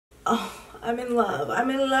Oh, I'm in love. I'm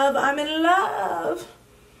in love. I'm in love.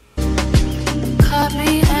 Caught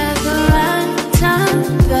me at the right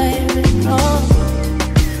time, baby.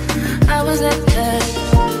 Oh, I was at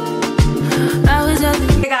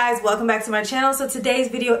Hey guys, welcome back to my channel. So today's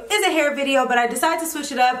video is a hair video, but I decided to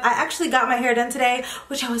switch it up. I actually got my hair done today,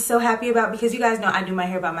 which I was so happy about because you guys know I do my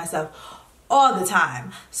hair by myself all the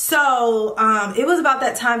time. So it was about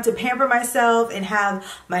that time to pamper myself and have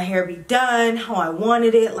my hair be done how I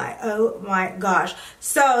wanted it. Like, oh my gosh.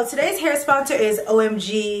 So today's hair sponsor is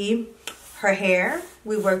OMG Her Hair.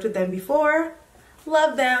 We worked with them before.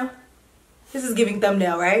 Love them. This is giving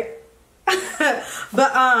thumbnail, right?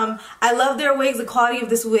 But I love their wigs. The quality of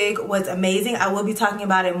this wig was amazing. I will be talking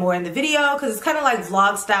about it more in the video because it's kind of like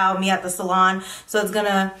vlog style, me at the salon. So I'm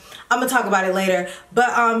gonna talk about it later.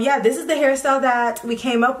 But yeah, this is the hairstyle that we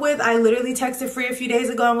came up with. I literally texted Free a few days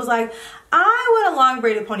ago and was like, I want a long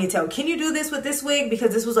braided ponytail. Can you do this with this wig?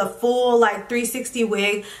 Because this was a full like 360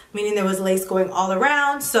 wig, meaning there was lace going all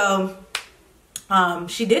around. So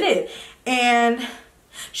she did it and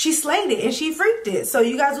she slayed it and she freaked it. So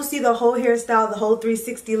you guys will see the whole hairstyle, the whole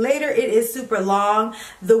 360 later. It is super long.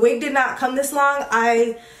 The wig did not come this long.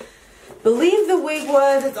 I believe the wig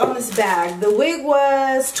was, it's on this bag. The wig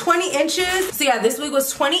was 20 inches. So yeah, this wig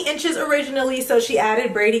was 20 inches originally. So she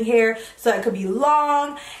added braiding hair so it could be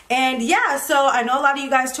long. And yeah, so I know a lot of you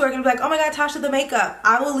guys too are gonna be like, oh my God, Tasha, the makeup.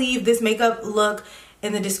 I will leave this makeup look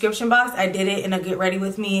in the description box. I did it in a get ready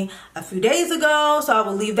with me a few days ago, so I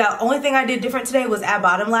will leave that. Only thing I did different today was add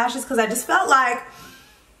bottom lashes because I just felt like,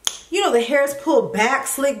 you know, the hair is pulled back,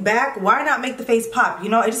 slick back. Why not make the face pop? You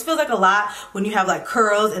know, it just feels like a lot when you have like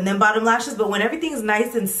curls and then bottom lashes, but when everything's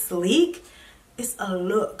nice and sleek, it's a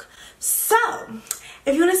look. So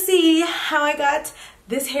if you want to see how I got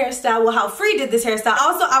this hairstyle, well, how Free did this hairstyle.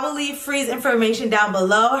 Also, I will leave Free's information down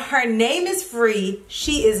below. Her name is Free.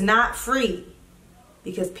 She is not Free.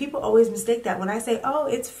 Because people always mistake that when I say, oh,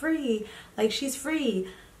 it's Free, like she's free.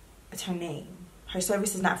 It's her name. Her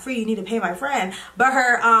service is not free. You need to pay my friend. But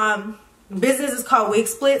her business is called Wig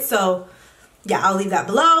Split. So yeah, I'll leave that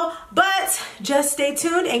below. But just stay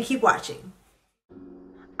tuned and keep watching.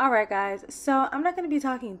 Alright guys, so I'm not going to be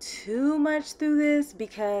talking too much through this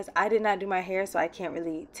because I did not do my hair. So I can't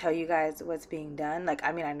really tell you guys what's being done. Like,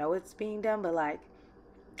 I mean, I know it's being done, but like,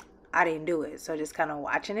 I didn't do it, so just kind of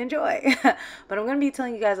watch and enjoy. But I'm going to be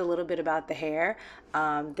telling you guys a little bit about the hair.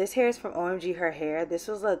 This hair is from OMG Her Hair. This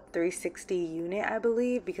was a 360 unit, I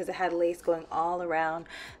believe, because it had lace going all around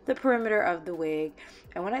the perimeter of the wig.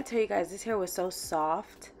 And when I tell you guys, this hair was so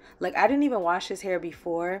soft. Like, I didn't even wash this hair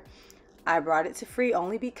before I brought it to Free,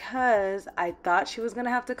 only because I thought she was going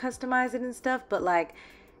to have to customize it and stuff. But, like,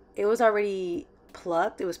 it was already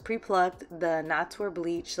plucked. It was pre-plucked. The knots were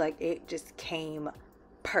bleached. Like, it just came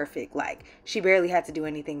perfect. Like, she barely had to do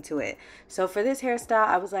anything to it. So for this hairstyle,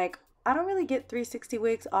 I was like, I don't really get 360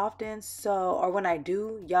 wigs often, so, or when I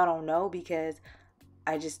do, y'all don't know because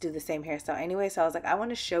I just do the same hairstyle anyway. So I was like, I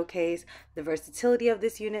want to showcase the versatility of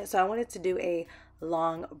this unit, so I wanted to do a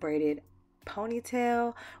long braided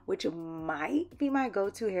ponytail, which might be my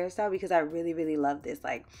go-to hairstyle because I really love this.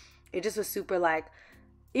 Like, it just was super, like,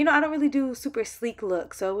 you know, I don't really do super sleek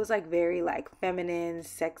looks, so it was like very like feminine,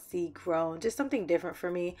 sexy, grown, just something different for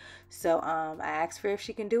me. So I asked her if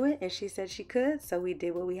she can do it and she said she could, so we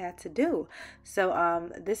did what we had to do. So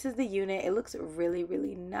this is the unit. It looks really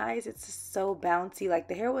nice. It's just so bouncy. Like,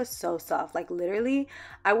 the hair was so soft. Like, literally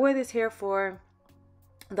I wore this hair for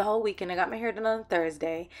the whole weekend. I got my hair done on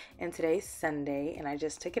Thursday and today's Sunday and I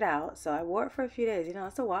just took it out, so I wore it for a few days. You know,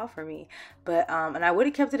 it's a while for me, but and I would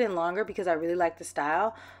have kept it in longer because I really like the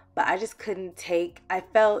style, but I just couldn't take, I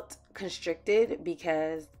felt constricted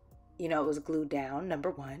because, you know, it was glued down,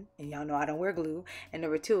 number one, and y'all know I don't wear glue, and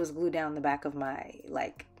number two, it was glued down the back of my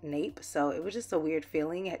like nape, so it was just a weird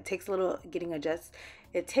feeling. It takes a little getting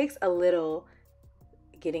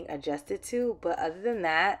adjusted to, but other than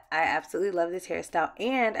that, I absolutely love this hairstyle.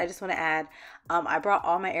 And I just want to add, I brought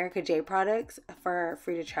all my Erica J products for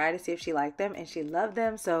Free to try to see if she liked them, and she loved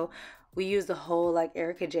them. So we used the whole like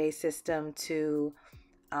Erica J system to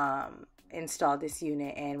install this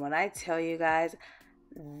unit, and when I tell you guys,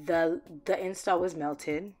 the install was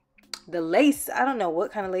melted. The lace, I don't know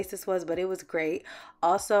what kind of lace this was, but it was great.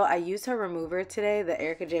 Also, I used her remover today, the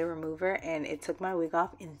Erica J remover, and it took my wig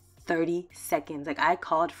off in 30 seconds. Like, I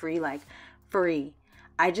called Free, like, Free,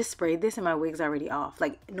 I just sprayed this and my wig's already off.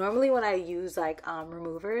 Like, normally when I use like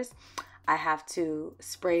removers, I have to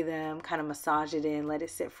spray them, kind of massage it in, let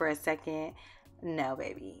it sit for a second. No,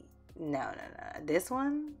 baby. No. This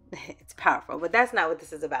one, it's powerful, but that's not what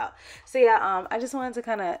this is about. So yeah, I just wanted to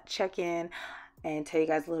kind of check in. and tell you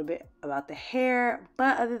guys a little bit about the hair.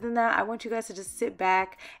 But other than that, I want you guys to just sit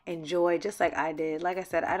back, enjoy, just like I did. Like I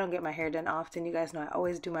said, I don't get my hair done often. You guys know I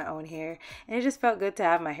always do my own hair, and it just felt good to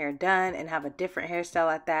have my hair done and have a different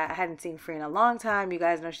hairstyle at that. I hadn't seen Free in a long time. You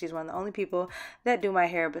guys know she's one of the only people that do my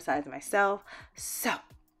hair besides myself. So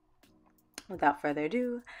without further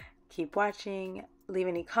ado, keep watching. Leave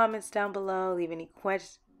any comments down below. Leave any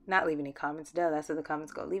questions. Not leave any comments, duh, that's where the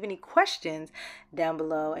comments go. Leave any questions down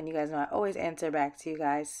below, and you guys know I always answer back to you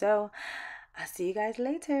guys. So I'll see you guys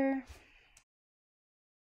later.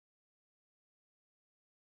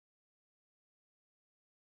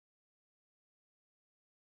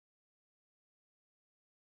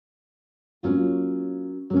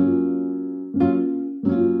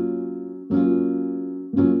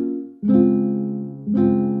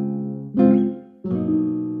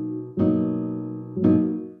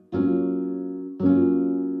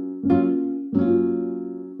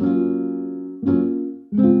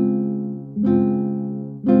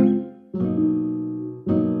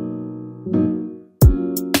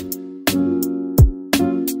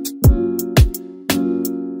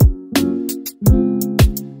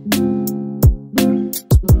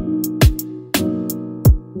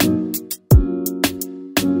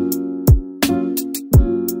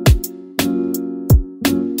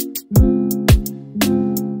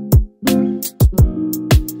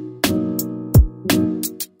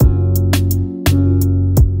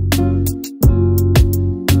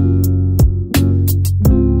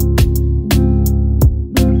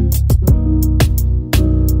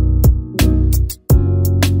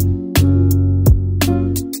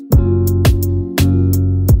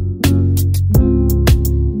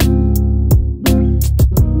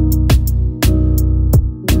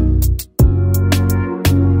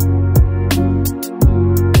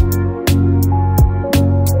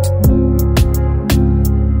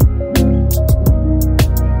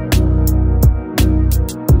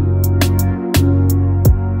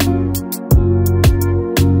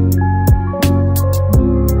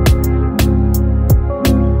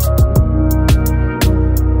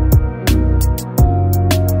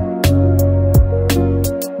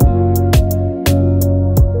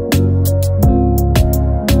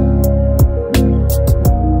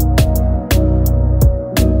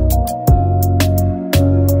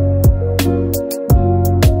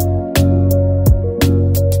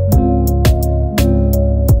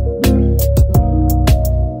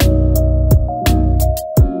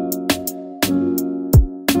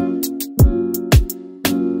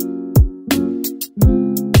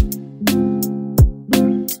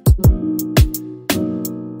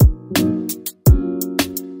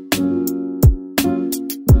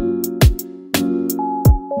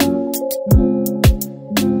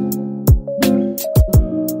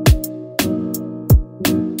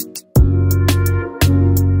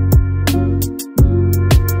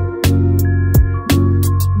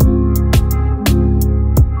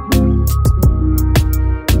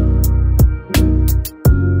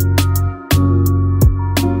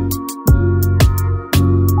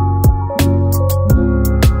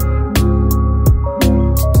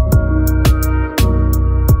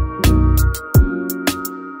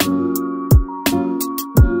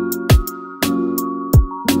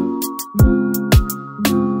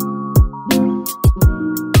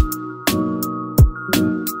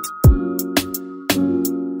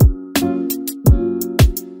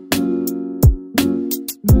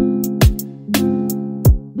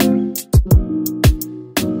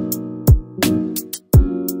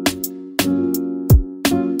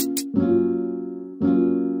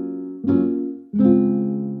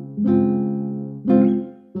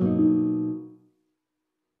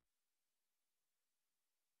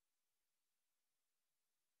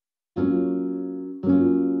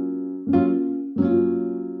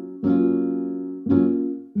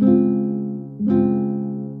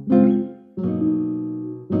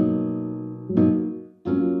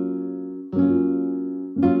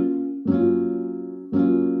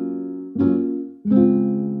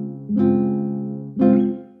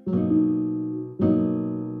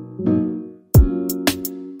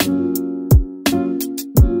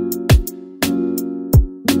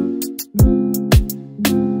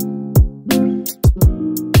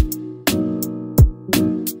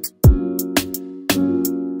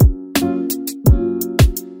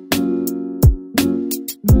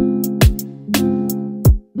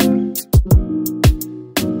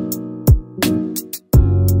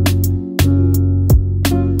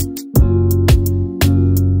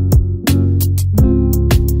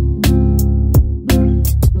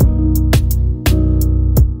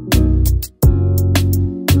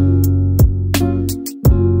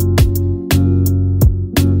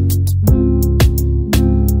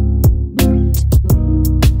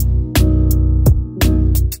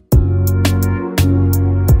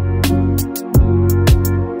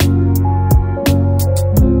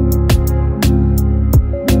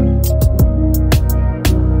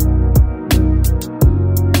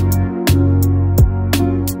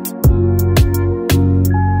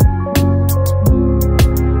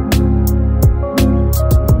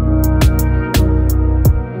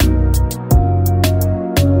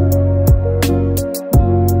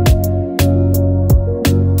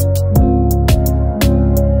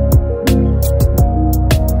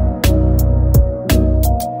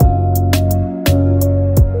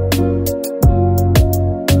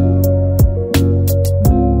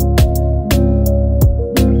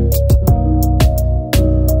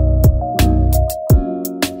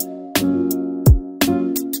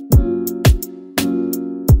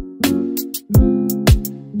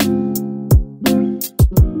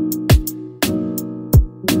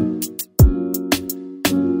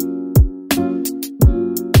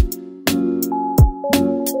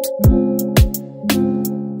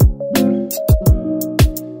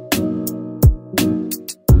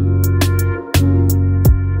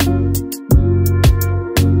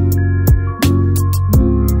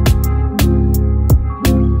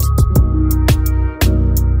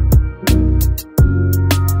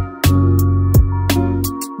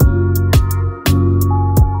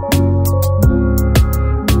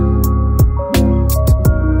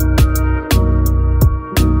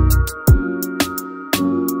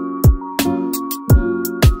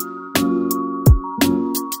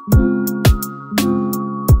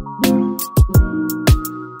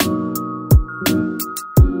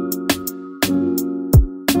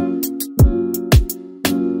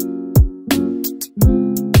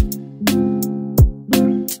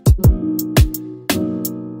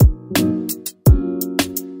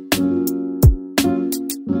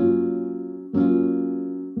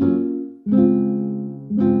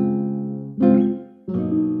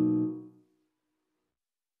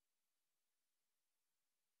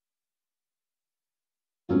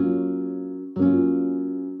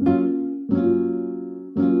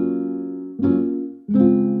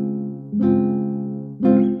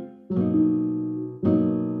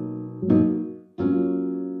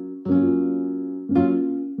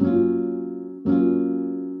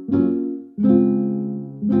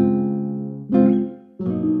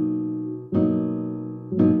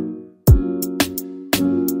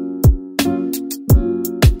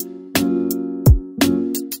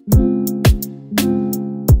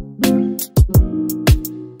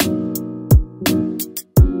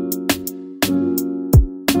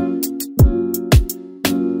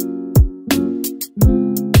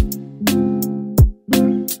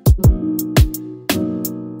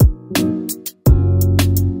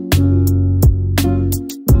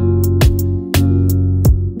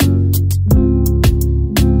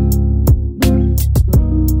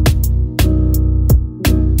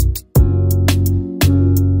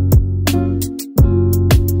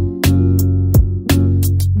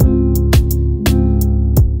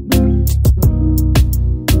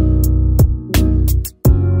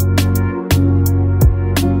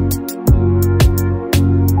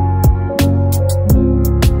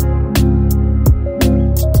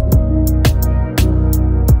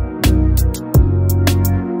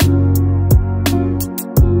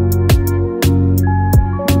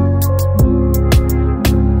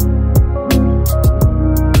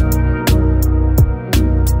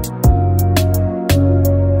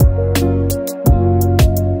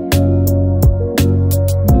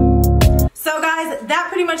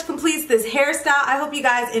 I hope you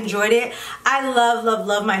guys enjoyed it. I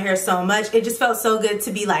love my hair so much. It just felt so good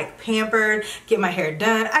to be like pampered, get my hair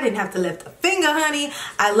done. I didn't have to lift a finger, honey.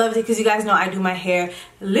 I loved it because you guys know I do my hair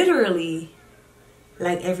literally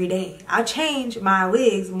like every day. I change my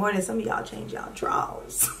wigs more than some of y'all change y'all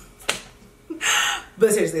draws.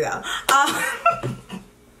 But seriously though,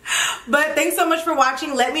 but thanks so much for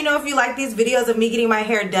watching. Let me know if you like these videos of me getting my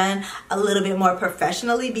hair done a little bit more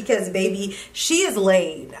professionally, because baby, she is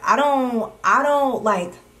laid. I don't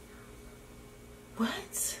like what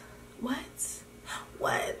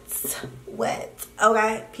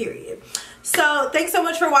okay, period. So thanks so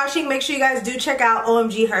much for watching. Make sure you guys do check out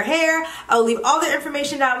OMG Her Hair. I'll leave all the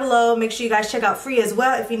information down below. Make sure you guys check out Free as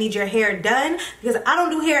well if you need your hair done, because I don't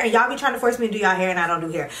do hair and y'all be trying to force me to do y'all hair and I don't do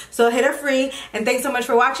hair. So hit her Free, and thanks so much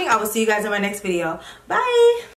for watching. I will see you guys in my next video. Bye.